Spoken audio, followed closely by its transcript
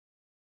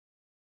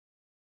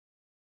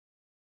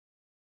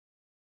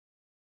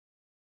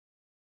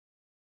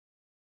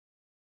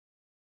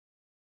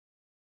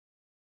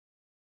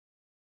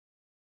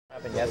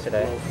Happened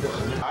yesterday.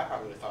 I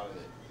probably would have thought of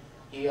it.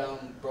 He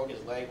broke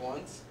his leg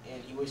once,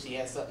 and he wished he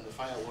had something to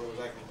find out what was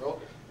actually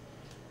broken.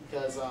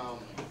 Because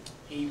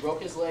he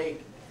broke his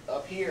leg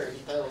up here, and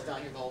he thought it was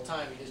down here the whole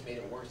time. He just made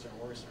it worse and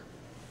worse.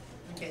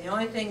 Okay, the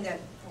only thing that,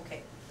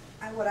 okay,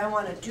 what I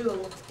want to do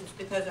is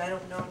because I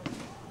don't know,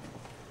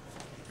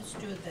 let's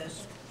do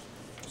this.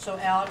 So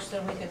Alex,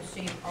 then we can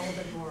see a little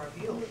bit more of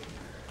you.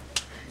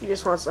 He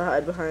just wants to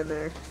hide behind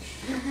there.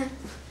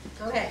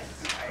 Okay.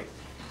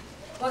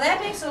 Well,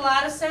 that makes a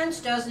lot of sense,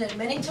 doesn't it?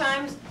 Many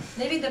times,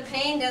 maybe the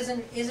pain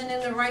isn't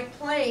in the right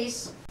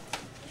place,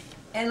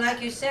 and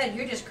like you said,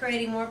 you're just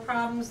creating more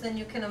problems than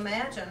you can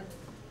imagine.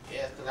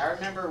 Yes, because I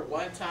remember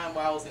one time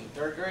while I was in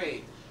 3rd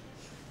grade,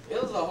 it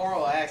was a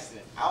horrible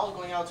accident. I was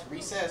going out to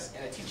recess,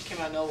 and a teacher came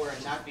out of nowhere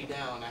and knocked me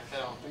down, and I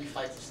fell on 3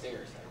 flights of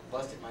stairs. I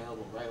busted my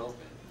elbow right open.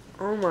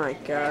 Oh my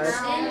God.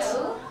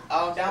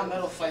 Down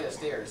middle flight of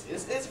stairs.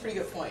 It's a pretty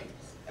good point.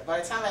 By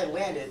the time I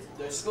landed,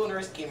 the school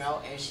nurse came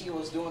out, and she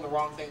was doing the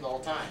wrong thing the whole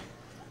time.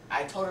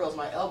 I told her it was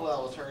my elbow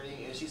that was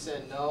hurting, and she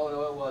said, no,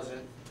 it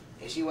wasn't.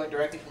 And she went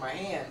directly for my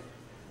hand.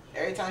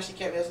 Every time she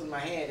kept messing with my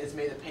hand, it's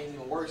made the pain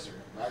even worse.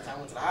 By the time I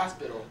went to the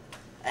hospital,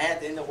 I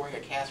had to end up wearing a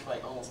cast for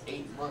like almost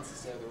 8 months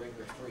instead of the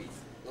regular 3.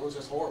 It was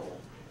just horrible.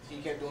 She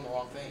kept doing the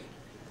wrong thing.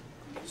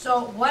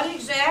 So what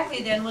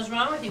exactly then was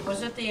wrong with you?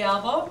 Was it the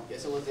elbow?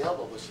 Yes, it was the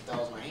elbow, but she thought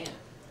it was my hand.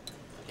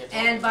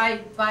 And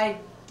by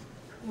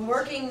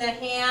working the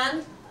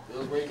hand, it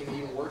was making it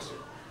even worse.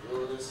 It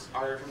was just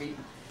harder for me.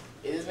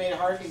 It just made it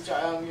harder for me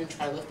to even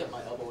try to lift up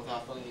my elbow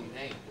without feeling any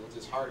pain. It was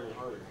just harder and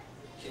harder.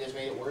 She just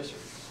made it worse.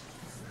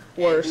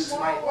 Worse.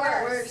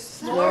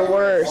 More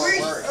worse.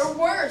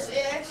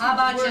 How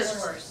about just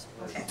worse?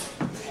 Okay.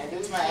 And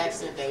due to my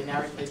accident, they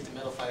now replaced the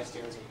middle 5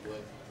 stairs with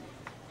wood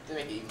to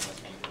make it even less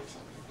painful or something.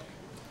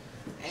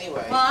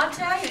 Anyway. Well, I'll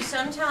tell you,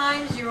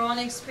 sometimes your own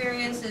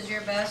experience is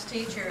your best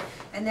teacher,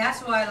 and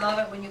that's why I love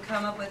it when you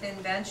come up with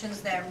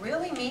inventions that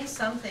really mean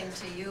something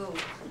to you,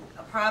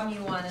 a problem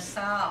you want to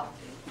solve.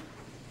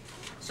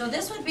 So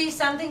this would be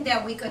something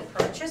that we could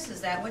purchase,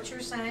 is that what you're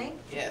saying?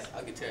 Yes,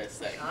 I'll get to that in a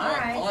second. All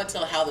right. I want to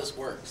tell how this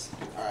works.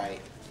 All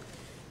right.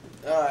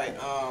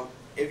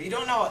 If you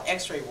don't know how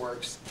X-ray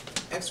works,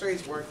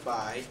 X-rays work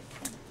by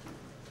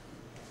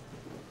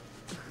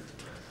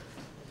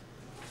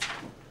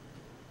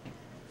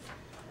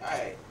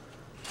Alright,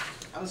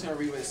 I'm just going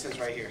to read what it says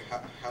right here.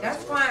 How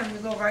That's fine, you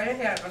go right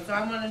ahead, because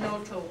I want to know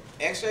too.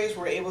 X-rays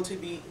were able to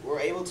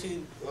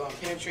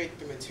penetrate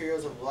the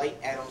materials of light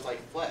atoms like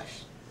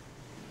flesh.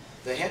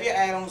 The heavier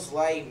atoms,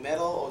 like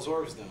metal,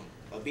 absorbs them.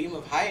 A beam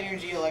of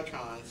high-energy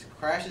electrons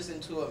crashes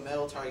into a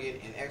metal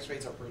target and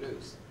X-rays are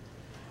produced.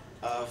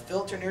 A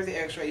filter near the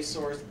X-ray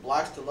source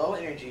blocks the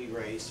low-energy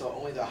rays, so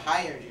only the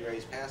high-energy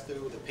rays pass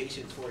through the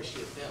patient toward a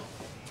sheet of film.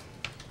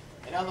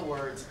 In other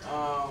words,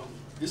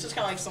 this is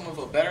kind of like some of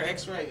a better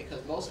X-ray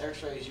because most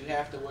X-rays you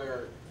have to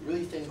wear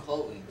really thin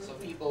clothing. So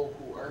people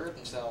who hurt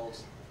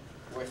themselves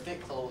wear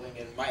thick clothing,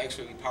 and my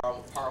X-ray would be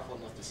powerful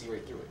enough to see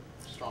right through it,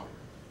 stronger.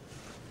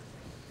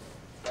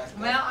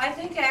 Well, I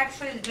think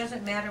actually it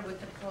doesn't matter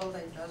with the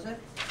clothing, does it?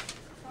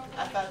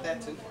 I thought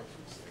that too.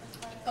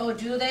 Oh,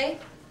 do they?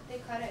 They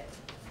cut it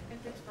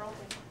if it's broken.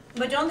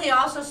 But don't they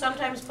also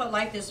sometimes put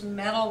like this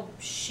metal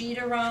sheet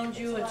around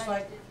you? It's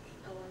like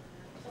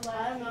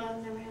I don't know,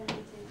 I've never had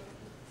anything broken.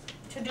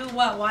 to do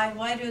what?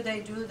 Why do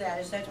they do that?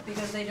 Is that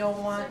because they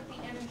don't want? The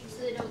energy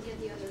so they don't get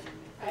the other.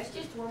 It's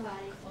just one body.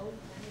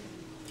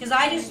 Because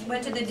I just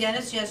went to the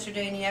dentist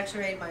yesterday and he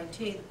x-rayed my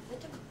teeth.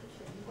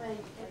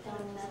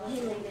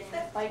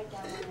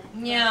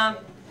 Yeah,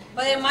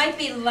 but it might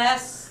be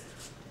less,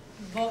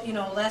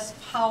 less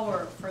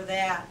power for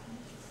that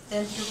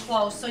than through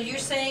clothes. So you're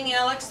saying,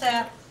 Alex,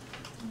 that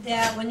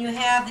when you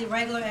have the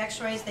regular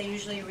X-rays, they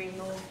usually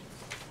remove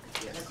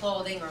the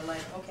clothing or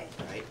like, okay.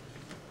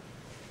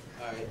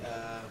 All right.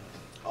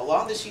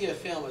 Along the sheet of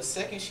film, a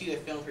second sheet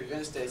of film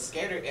prevents the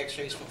scattered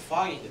X-rays from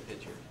fogging the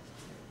picture.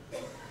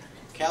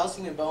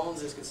 Calcium in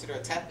bones is considered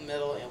a type of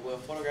metal, and when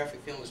photographic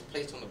film is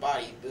placed on the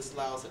body, this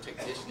allows the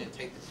technician to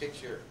take the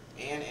picture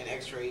and an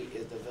X-ray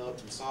is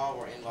developed to solve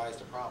or analyze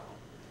the problem.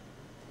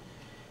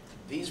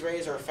 These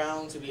rays are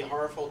found to be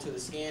harmful to the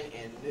skin,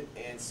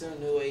 and soon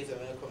new ways of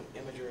medical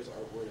imagers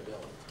were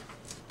developed.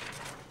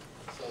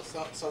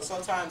 So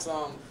sometimes,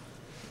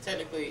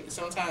 technically,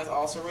 sometimes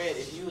also read,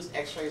 if you use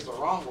X-rays the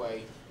wrong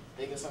way,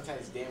 they can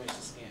sometimes damage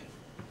the skin,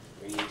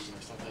 radiation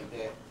or something like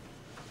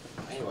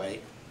that.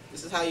 Anyway,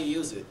 this is how you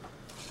use it.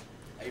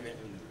 I even do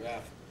the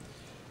graph.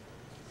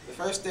 The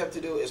first step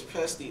to do is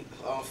press the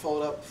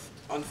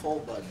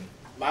unfold button.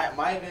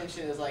 My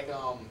invention is like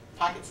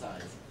pocket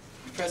size.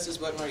 You press this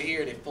button right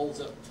here and it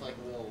folds up to like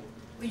a little.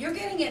 Well, you're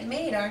getting it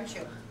made, aren't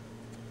you?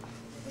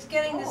 He's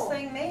getting this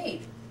thing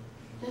made.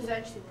 Does it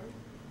actually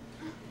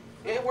work?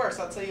 It works.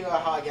 I'll tell you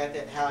how I got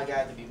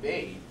it to be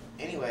made.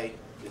 Anyway,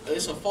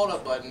 it's a fold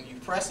up button. You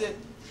press it,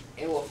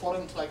 and it will fold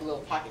into like a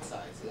little pocket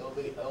size.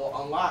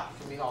 It'll unlock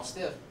from being all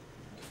stiff.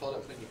 You fold it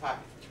up in your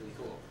pocket. It's really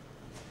cool.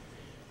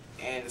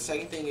 And the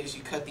second thing is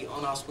you cut the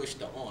on-off switch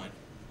to on.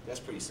 That's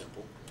pretty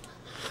simple.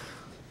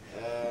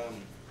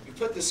 You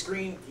put this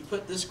screen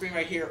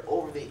right here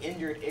over the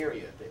injured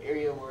area, the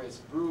area where it's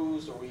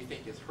bruised or where you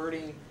think it's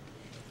hurting,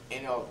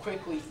 and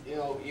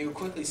you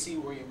quickly see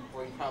where you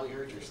probably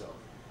hurt yourself.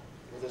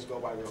 It'll just go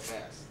by real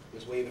fast.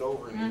 Just wave it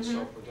over and you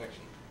show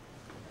protection.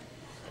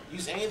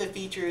 Use any of the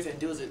features and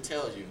do as it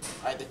tells you.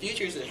 Alright, the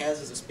features it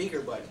has is a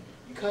speaker button.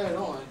 You cut it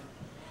on,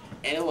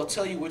 and it will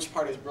tell you which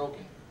part is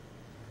broken.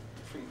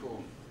 Pretty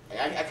cool.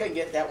 I couldn't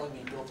get that one to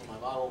be built on my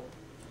model.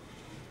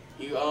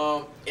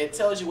 It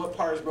tells you what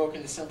part is broken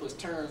in the simplest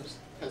terms,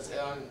 because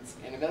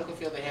in the medical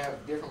field they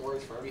have different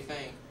words for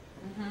everything.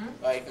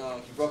 Like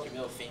if you broke your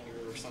middle finger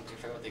or something,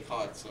 I forget what they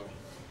call it. So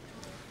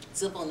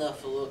simple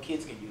enough for little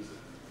kids can use it.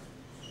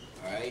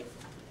 All right.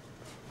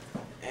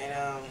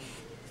 And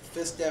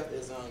fifth step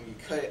is you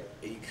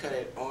cut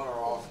it on or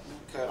off,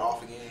 cut it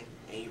off again,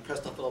 and you press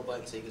the little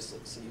button so you can use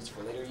it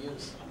for later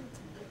use.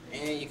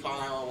 And you call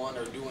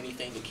 911 or do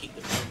anything to keep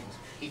the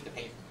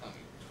pain from coming.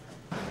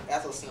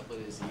 That's how simple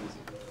it is to use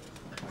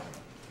it.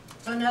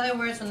 So in other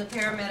words, when the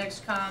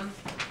paramedics come,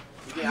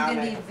 you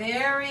can be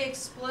very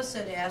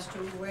explicit as to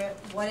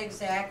what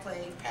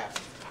exactly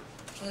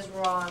is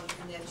wrong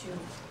and that you...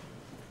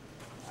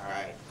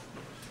 Alright.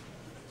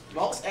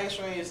 Most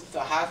x-rays to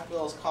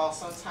hospitals cost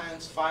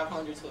sometimes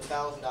 $500 to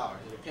 $1,000.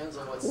 It depends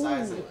on what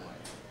size they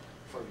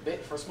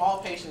want. For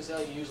small patients,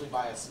 they'll usually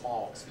buy a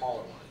smaller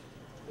one.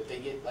 But they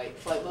get,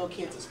 for little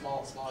kids,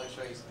 small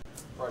x-rays.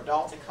 For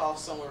adults, it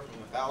costs somewhere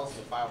from $1,000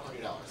 to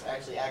 $500. I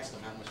actually asked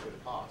them how much would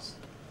it cost.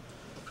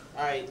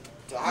 Alright,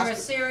 for a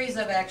series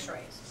of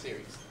x-rays.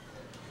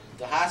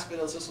 The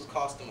hospitals, this would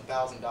cost them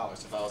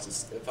 $1,000 if I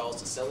was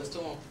to sell this to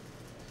them.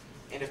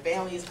 And the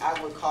families,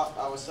 I would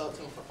sell it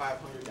to them for $500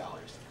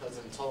 because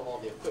in total all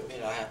the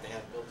equipment I have to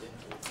have built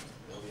into it,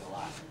 it'll be a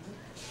lot.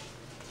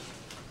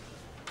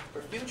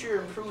 For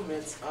future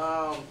improvements,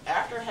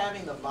 after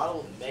having the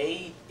model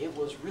made, it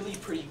was really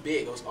pretty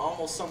big. It was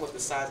almost somewhat the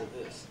size of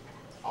this,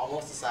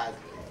 almost the size of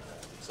it.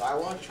 So I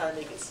wanted to try to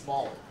make it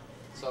smaller,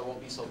 so it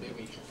won't be so big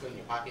when you can put it in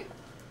your pocket.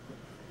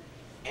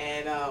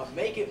 And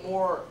make it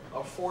more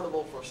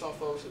affordable for some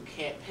folks who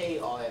can't pay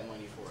all that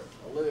money for it.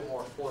 A little bit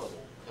more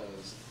affordable,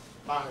 because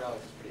 $500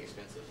 is pretty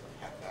expensive,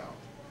 like $5,000.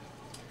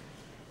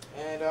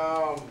 And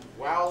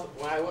when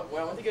I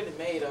went to get it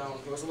made, there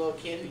was a little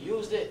kid who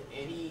used it,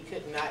 and he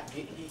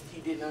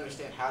didn't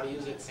understand how to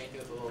use it. Same thing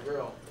with the little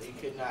girl. He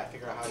could not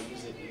figure out how to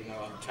use it.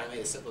 I'm trying to make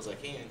it as simple as I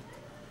can.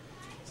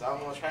 So I'm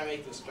going to try to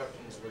make the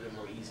instructions a little bit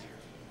more easier,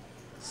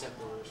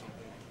 simpler or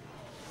something.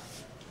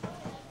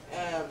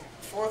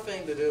 Fourth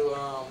thing to do,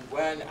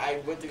 when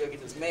I went to go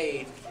get this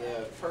made,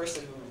 the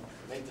person who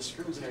made the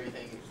screws and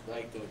everything,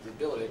 to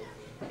build it,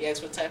 he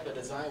asked what type of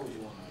design would you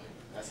want on it.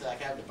 I said, I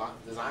can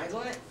have designs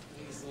on it?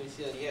 And he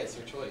said, yeah, it's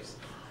your choice.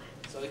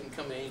 So they can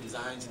come in any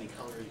designs, any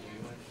color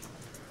you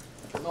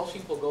want. Most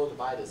people go to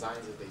buy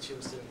designs if they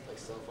choose to, like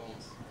cell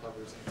phones,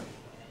 covers.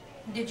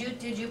 Did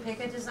you pick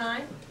a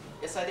design?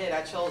 Yes, I did.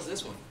 I chose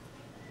this one.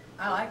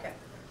 I like it.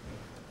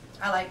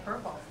 I like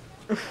purple.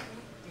 You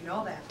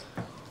know that.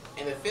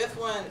 And the fifth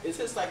one is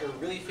just like a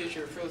really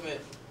feature improvement.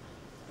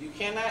 You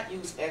cannot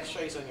use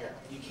X-rays on your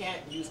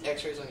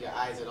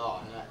eyes at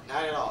all.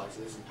 Not at all.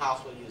 It's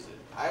impossible to use it.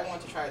 I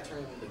want to try to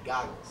turn them into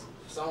goggles.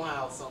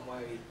 Somehow, some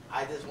way,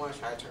 I just want to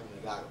try to turn them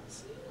into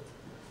goggles.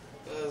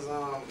 Because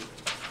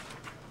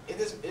it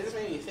just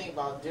made me think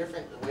about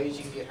different ways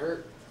you can get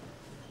hurt.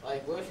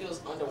 Like, what if it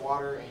was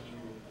underwater and you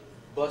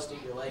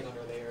busted your leg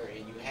under there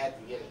and you had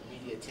to get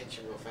immediate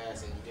attention real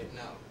fast and you didn't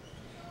know?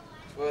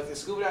 Well, if the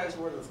scuba divers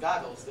wore those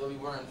goggles, they'll be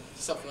wearing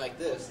something like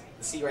this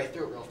to see right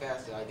through it real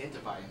fast to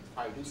identify and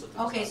probably do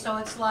something. Okay, so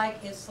it's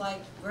like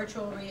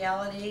virtual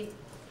reality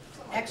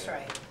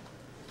X-ray.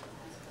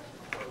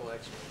 Portable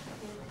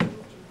X-ray.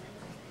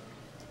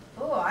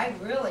 Oh, I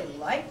really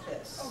like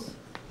this.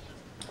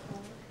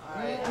 All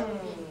right.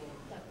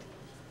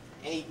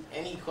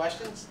 Any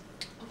questions?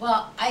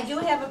 Well, I do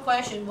have a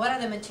question. What are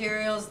the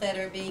materials that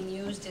are being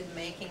used in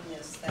making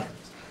this thing?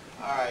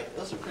 Alright,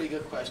 those are pretty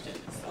good questions.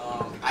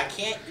 I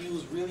can't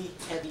use really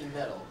heavy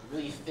metal,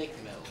 really thick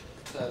metal,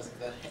 because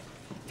the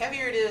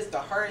heavier it is, the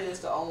harder it is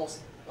to almost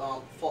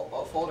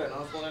fold it and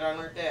unfold it. I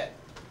learned that.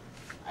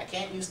 I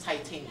can't use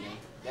titanium.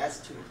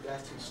 That's too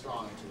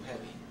strong and too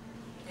heavy.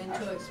 And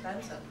too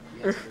expensive.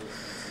 Yes, too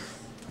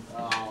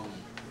expensive.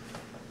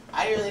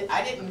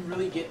 I didn't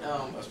really get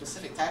a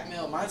specific type of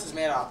metal. Mine's is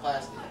made out of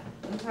plastic.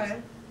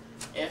 Okay.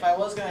 If I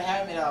was gonna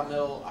have it made out of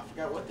metal, I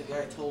forgot what the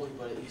guy told me,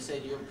 but he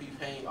said you'll be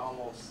paying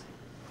almost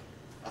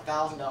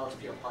 $1,000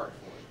 per part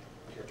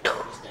for it,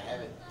 just to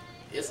have it.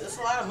 It's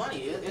a lot of money.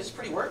 It's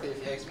pretty worth it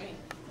if you ask me.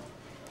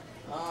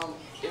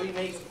 It be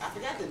made. I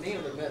forgot the name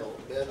of the metal.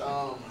 But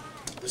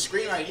the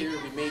screen right here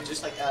will be made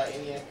just like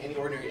any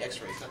ordinary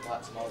X-ray. It's not a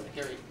lot smaller than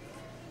carry.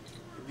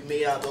 It'll be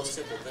made out of those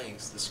simple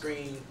things: the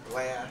screen,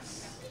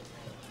 glass,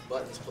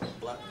 buttons,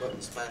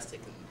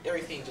 plastic, and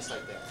everything just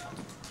like that.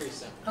 Pretty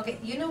simple. Okay,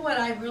 you know what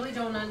I really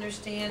don't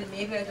understand,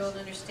 maybe I don't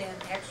understand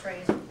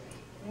X-rays.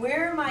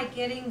 Where am I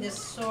getting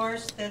this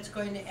source that's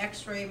going to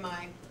X-ray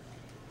my...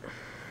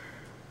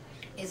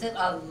 Is it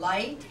a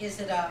light? Is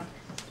it a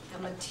a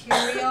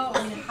material?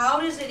 I mean, how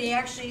does it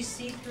actually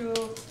see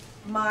through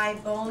my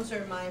bones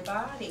or my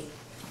body?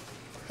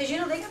 Because you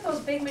know, they got those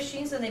big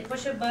machines and they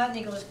push a button,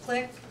 it goes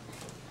click.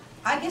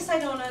 I guess I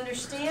don't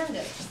understand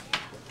it.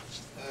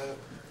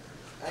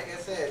 Like I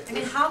said, I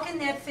mean, how can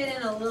that fit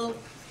in a little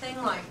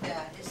thing like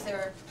that? Is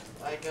there,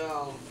 like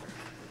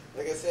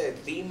I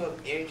said, beam of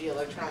energy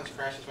electrons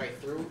crashes right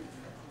through,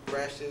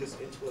 crashes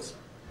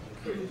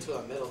into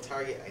a metal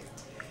target,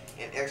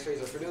 and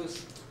X-rays are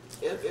produced.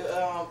 You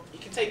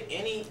can take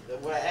any.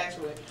 What I asked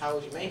her, how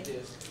would you make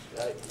this?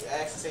 I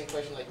asked the same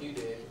question like you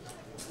did.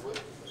 It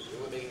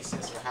would make any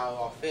sense for how it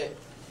all fit.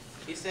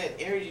 She said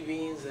energy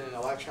beams and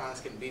electrons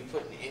can be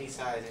put in any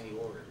size, any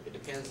order. It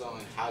depends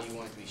on how you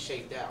want it to be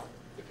shaped out.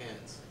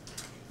 Depends.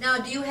 now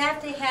do you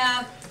have to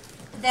have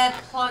that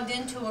plugged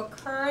into a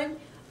current?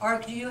 Or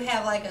do you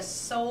have like a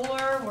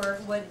solar where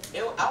it would?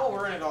 I will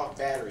run it off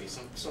batteries,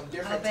 some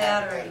different type of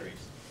batteries.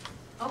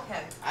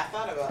 Okay. I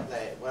thought about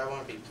that, what I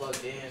want to be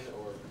plugged in,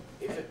 or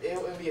if it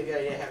would be a good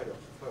idea to have it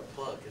for a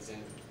plug, because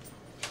then.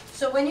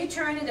 So when you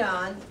turn it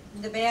on,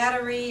 the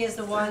battery is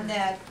the one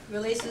that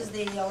releases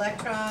the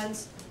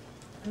electrons.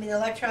 I mean, the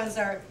electrons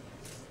are,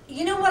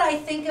 you know what I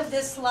think of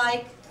this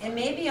like, and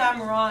maybe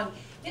I'm wrong.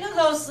 You know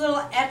those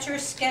little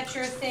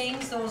etcher-sketcher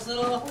things, those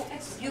little,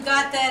 you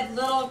got that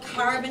little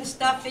carbon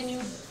stuff and you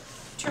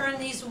turn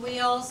these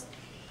wheels.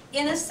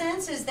 In a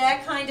sense, is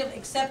that kind of,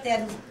 except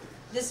that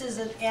this is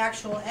an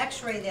actual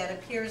x-ray that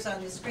appears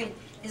on the screen.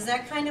 Is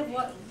that kind of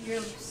what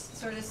you're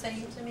sort of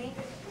saying to me?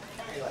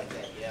 Kind of like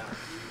that, yeah.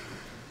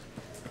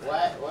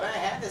 When I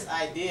had this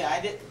idea, I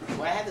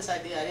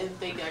didn't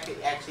think I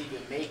could actually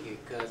even make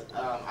it, because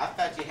I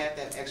thought you had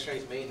to have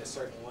x-rays made in a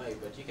certain way,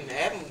 but you can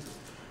have them.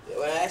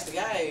 When I asked the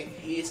guy,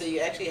 he said you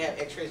actually have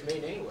x-rays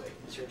made anyway.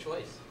 It's your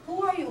choice.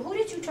 Who are you? Who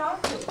did you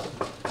talk to?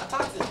 I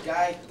talked to this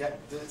guy,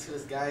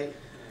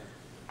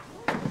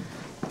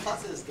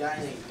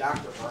 named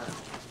Dr. Brown.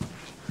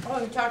 Oh,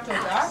 you talked to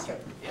a doctor?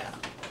 Yeah.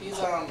 He's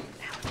oh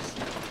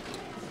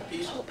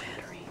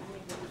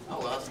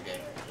well, that's okay.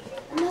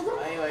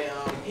 Anyway,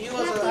 he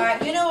was All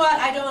right, you know what?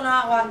 I do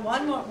not want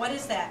one more. What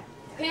is that?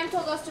 Pam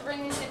told us to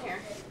bring these in here.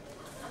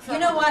 You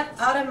know what?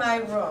 Out of my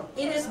room.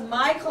 It is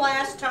my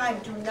class time.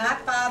 Do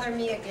not bother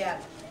me again.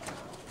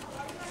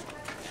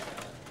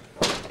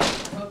 I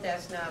hope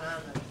that's not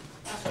on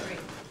the screen.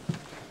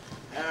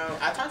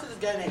 I talked to this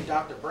guy named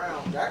Dr.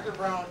 Brown. Dr.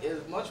 Brown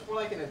is much more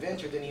like an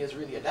inventor than he is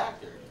really a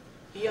doctor.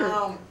 He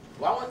well,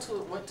 I went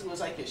to his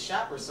like his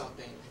shop or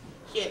something.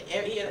 He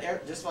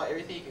had just about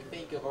everything you can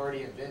think of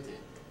already invented.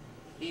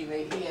 He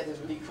had this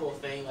really cool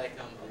thing like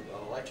an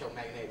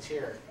electromagnetic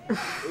chair.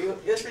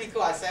 It was pretty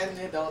cool. I sat in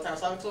it the whole time.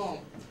 So I talking to him.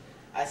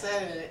 I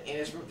sat in it and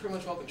it's pretty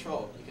much remote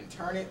control. You can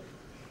turn it,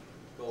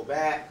 go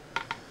back,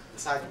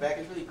 side to back.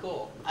 It's really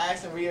cool. I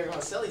asked him where you were going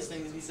to sell these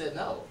things, and he said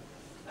no.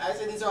 I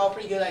said these are all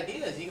pretty good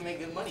ideas. You can make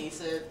good money. He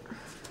said,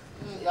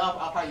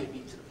 I'll probably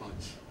beat to the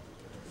punch.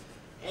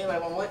 Anyway,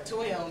 when I went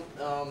to him,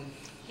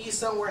 he's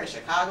somewhere in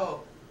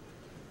Chicago.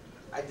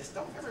 I just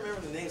don't ever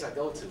remember the names I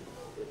go to.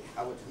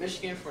 I went to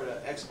Michigan for the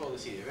expo to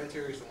see the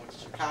inventors. I went to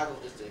Chicago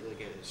just to look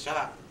at his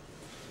shop.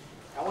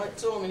 I went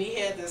to him and he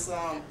had this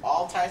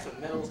all types of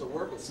metals to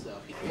work with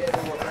stuff. He had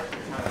to work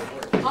how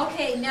they work.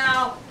 Okay,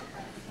 now,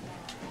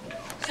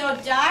 so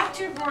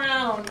Dr.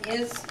 Brown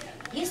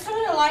he's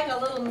sort of like a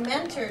little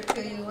mentor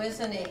to you,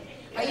 isn't he?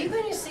 Are you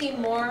going to see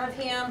more of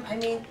him? I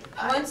mean,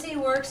 once he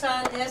works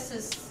on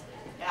this,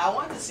 Yeah, I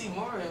wanted to see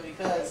more of him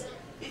because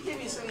he gave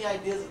me so many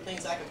ideas of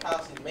things I could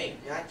possibly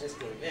make, not just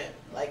to invent.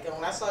 Like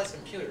when I saw his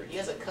computer, he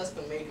has a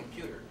custom-made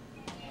computer.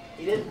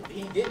 He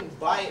didn't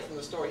buy it from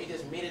the store. He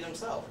just made it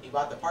himself. He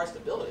bought the parts to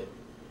build it.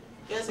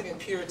 He has a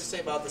computer to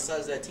say about the size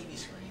of that TV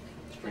screen.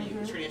 It's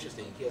pretty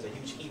interesting. He has a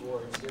huge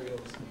keyboard and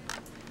stereos.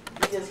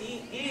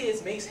 He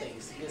just makes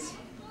things. He just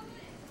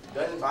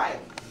doesn't buy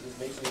them. He just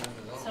makes them on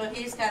his own. so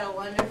he's got a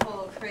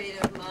wonderful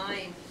creative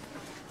mind.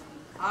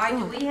 All right,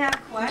 do we have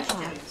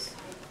questions?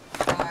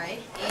 All right,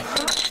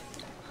 Angel?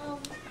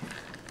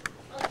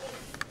 Okay,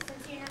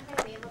 since you're not going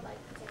to be able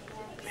like, to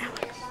have a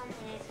speakerphone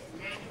and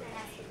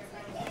have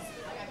speakerphone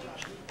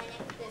and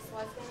if this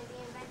was going to be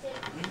invented,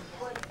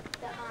 would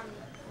the,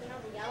 you know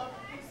the yellow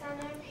piece on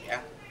there?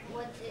 Yeah.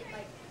 Would it,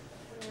 like,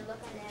 when you're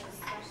looking at a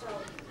special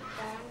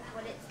phone,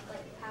 would it,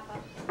 like, pop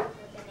up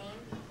with the name?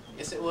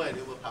 Yes, it would.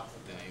 It would pop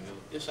up the name.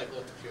 Just like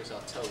little computers, I'll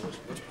tell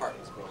which part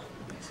is going.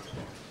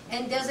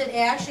 And does it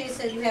actually,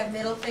 so you have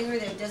middle finger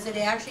there, does it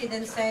actually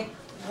then say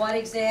what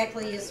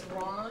exactly is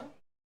wrong?